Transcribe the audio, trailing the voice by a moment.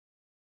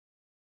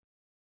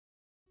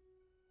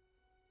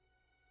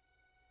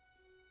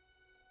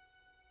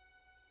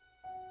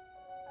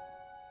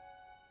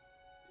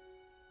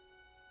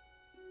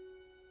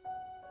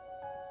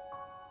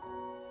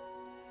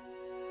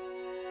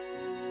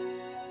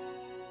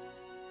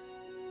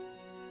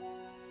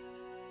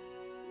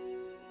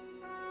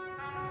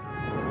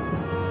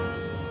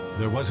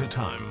There was a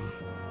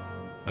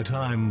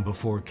time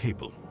before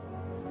cable,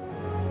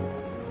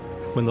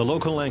 when the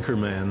local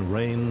anchorman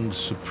reigned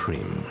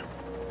supreme.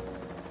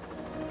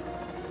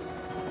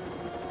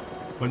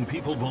 When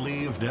people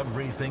believed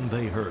everything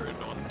they heard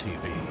on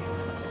TV.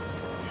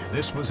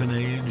 This was an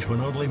age when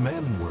only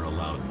men were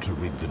allowed to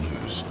read the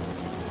news.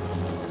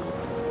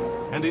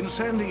 And in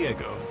San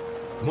Diego,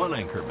 one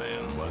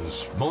anchorman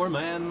was more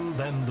man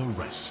than the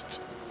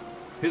rest.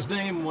 His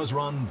name was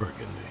Ron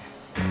Burgundy.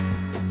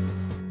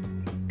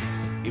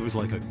 He was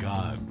like a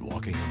god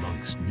walking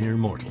amongst mere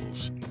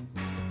mortals.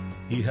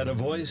 He had a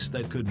voice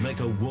that could make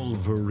a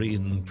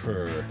wolverine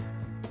purr.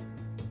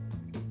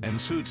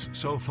 And suits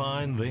so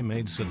fine they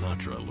made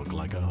Sinatra look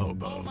like a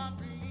hobo.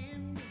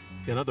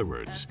 In other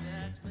words,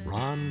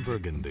 Ron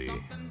Burgundy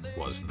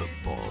was the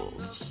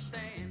balls.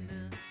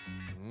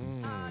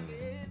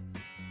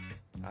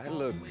 I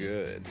look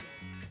good.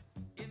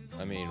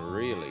 I mean,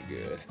 really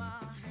good.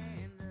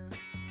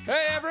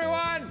 Hey,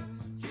 everyone!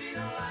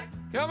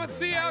 Come and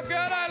see how good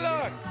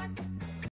I look!